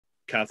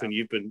Kathryn,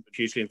 you've been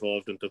hugely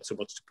involved and done so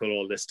much to put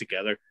all this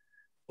together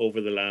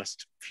over the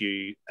last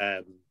few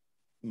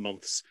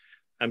months.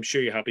 I'm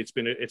sure you're happy. It's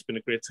been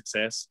a great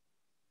success.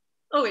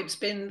 Oh, it's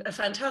been a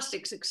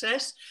fantastic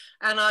success,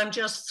 and I'm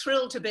just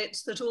thrilled to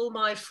bits that all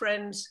my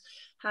friends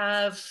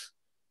have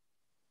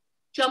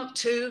jumped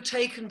to,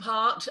 taken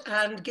part,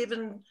 and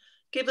given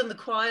the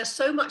choir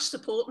so much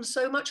support and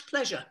so much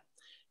pleasure.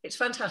 It's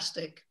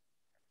fantastic.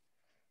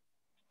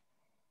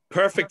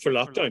 Perfect for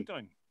lockdown.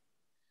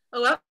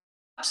 Oh,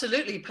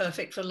 absolutely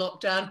perfect for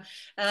lockdown,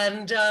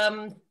 and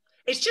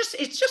it's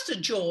just a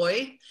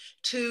joy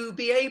to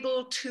be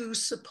able to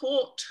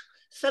support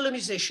fellow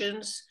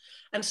musicians,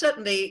 and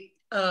certainly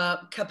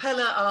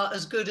Cappella are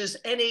as good as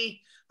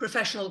any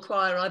professional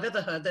choir I've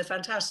ever heard. They're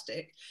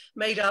fantastic,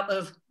 made up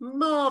of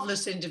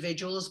marvellous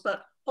individuals,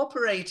 but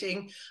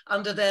operating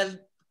under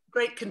their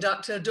great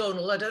conductor,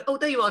 Donal. Oh,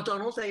 there you are,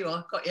 Donal, there you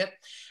are, got you.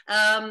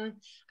 And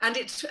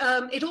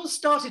it all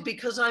started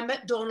because I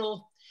met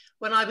Donal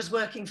when I was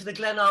working for the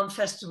Glenarm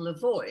Festival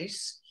of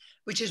Voice,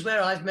 which is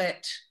where I've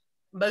met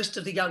most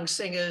of the young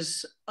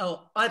singers,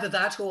 either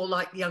that or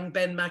like young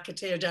Ben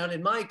McAteer down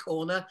in my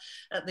corner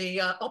at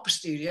the opera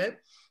studio.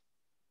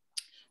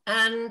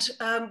 And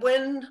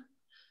when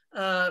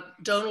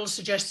Donal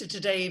suggested to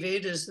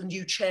David, as the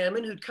new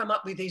chairman, who'd come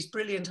up with these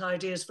brilliant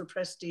ideas for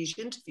Prestige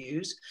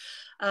interviews,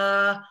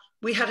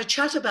 we had a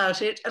chat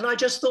about it, and I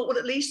just thought, well,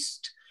 at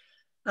least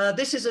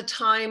this is a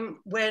time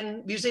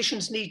when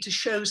musicians need to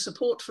show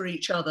support for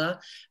each other.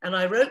 And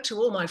I wrote to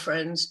all my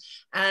friends,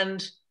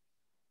 and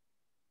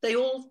they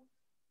all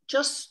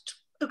just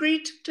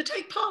agreed to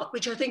take part,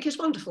 which I think is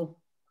wonderful.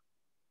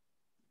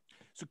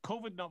 So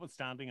COVID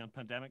notwithstanding and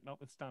pandemic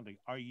notwithstanding,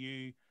 are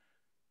you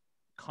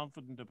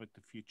confident about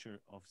the future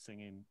of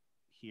singing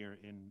here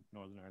in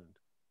Northern Ireland?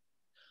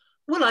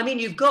 Well, I mean,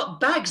 you've got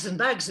bags and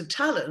bags of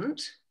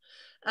talent.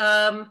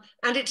 And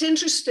it's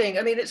interesting.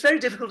 I mean, it's very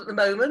difficult at the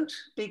moment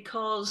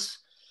because,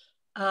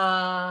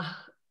 well,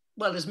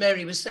 as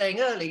Mary was saying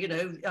earlier, you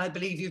know, I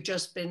believe you've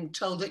just been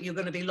told that you're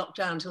going to be locked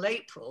down till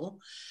April.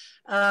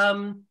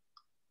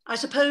 I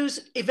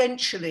suppose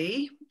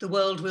eventually the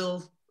world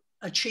will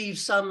achieve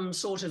some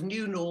sort of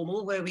new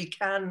normal where we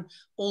can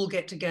all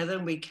get together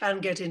and we can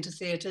get into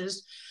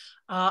theatres.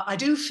 I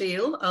do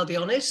feel, I'll be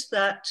honest,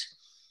 that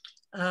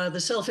the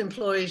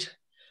self-employed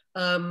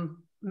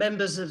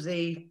members of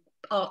the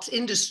arts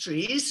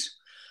industries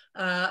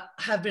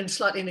have been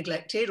slightly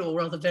neglected, or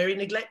rather very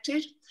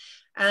neglected.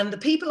 And the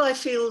people I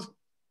feel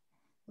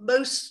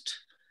most,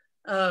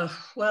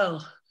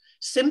 well,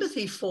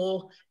 sympathy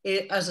for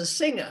as a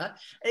singer,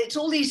 it's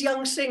all these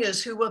young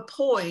singers who were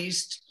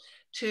poised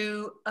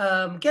to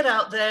get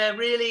out there,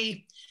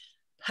 really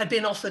had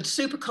been offered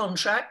super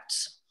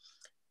contracts,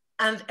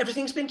 and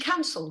everything's been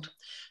cancelled.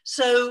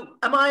 So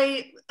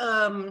I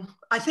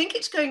think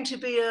it's going to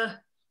be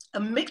a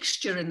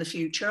mixture in the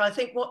future. I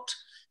think what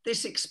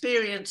this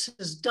experience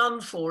has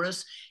done for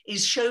us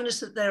is shown us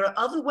that there are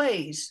other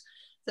ways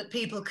that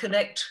people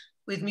connect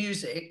with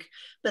music,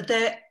 but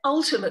there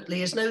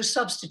ultimately is no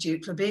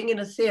substitute for being in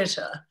a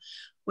theatre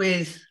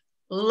with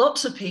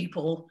lots of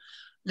people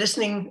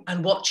listening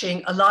and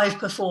watching a live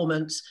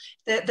performance.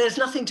 There's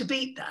nothing to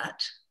beat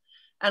that.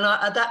 And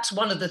that's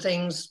one of the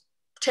things.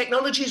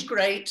 Technology is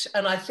great,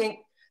 and I think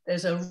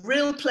there's a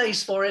real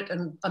place for it.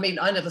 And I mean,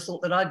 I never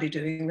thought that I'd be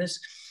doing this.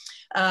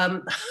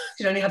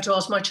 You'd only have to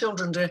ask my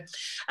children to.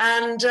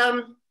 And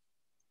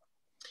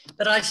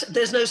but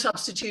there's no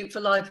substitute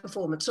for live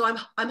performance. So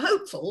I'm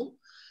hopeful.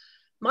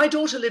 My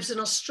daughter lives in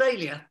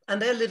Australia,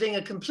 and they're living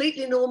a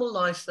completely normal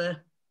life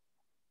there.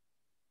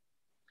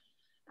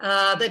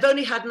 They've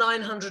only had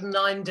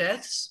 909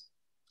 deaths.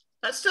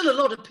 That's still a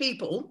lot of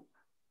people.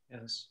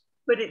 Yes.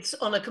 But it's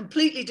on a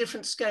completely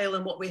different scale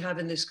than what we have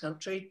in this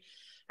country.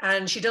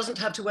 And she doesn't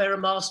have to wear a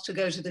mask to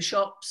go to the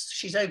shops.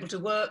 She's able to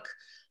work.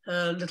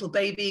 Her little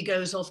baby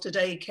goes off to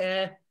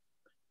daycare.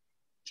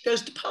 She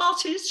goes to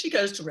parties. She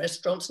goes to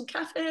restaurants and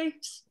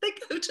cafes. They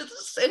go to the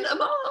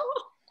cinema.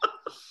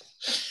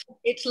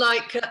 It's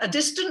like a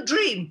distant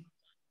dream.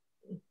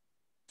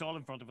 It's all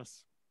in front of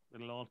us.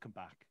 It'll all come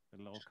back.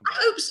 It'll all come I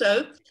back. hope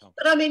so.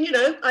 But I mean, you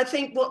know, I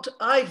think what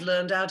I've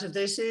learned out of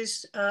this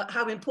is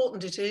how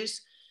important it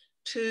is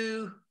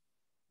to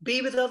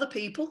be with other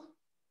people.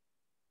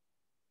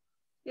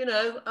 You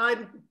know,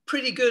 I'm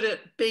pretty good at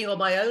being on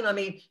my own. I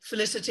mean,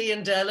 Felicity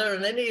and Della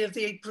and any of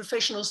the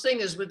professional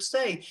singers would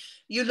say,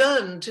 you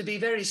learn to be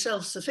very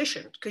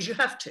self-sufficient because you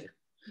have to.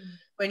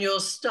 When you're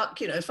stuck,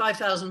 you know,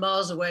 5,000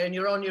 miles away and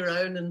you're on your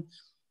own and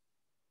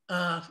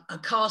a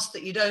cast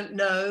that you don't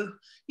know,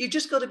 you've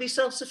just got to be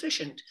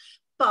self-sufficient.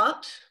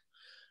 But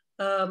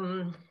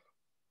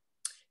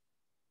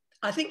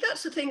I think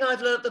that's the thing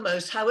I've learned the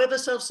most. However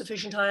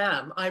self-sufficient I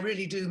am, I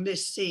really do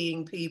miss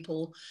seeing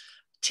people,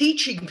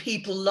 teaching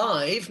people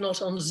live,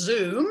 not on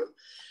Zoom,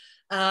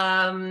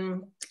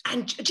 and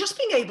just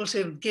being able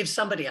to give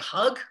somebody a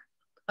hug.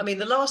 I mean,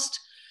 the last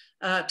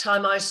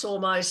time I saw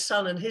my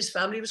son and his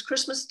family was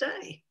Christmas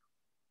Day.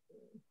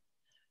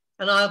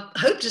 And I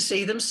hope to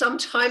see them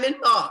sometime in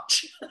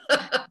March.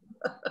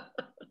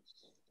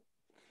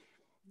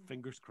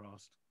 Fingers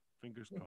crossed. Fingers crossed.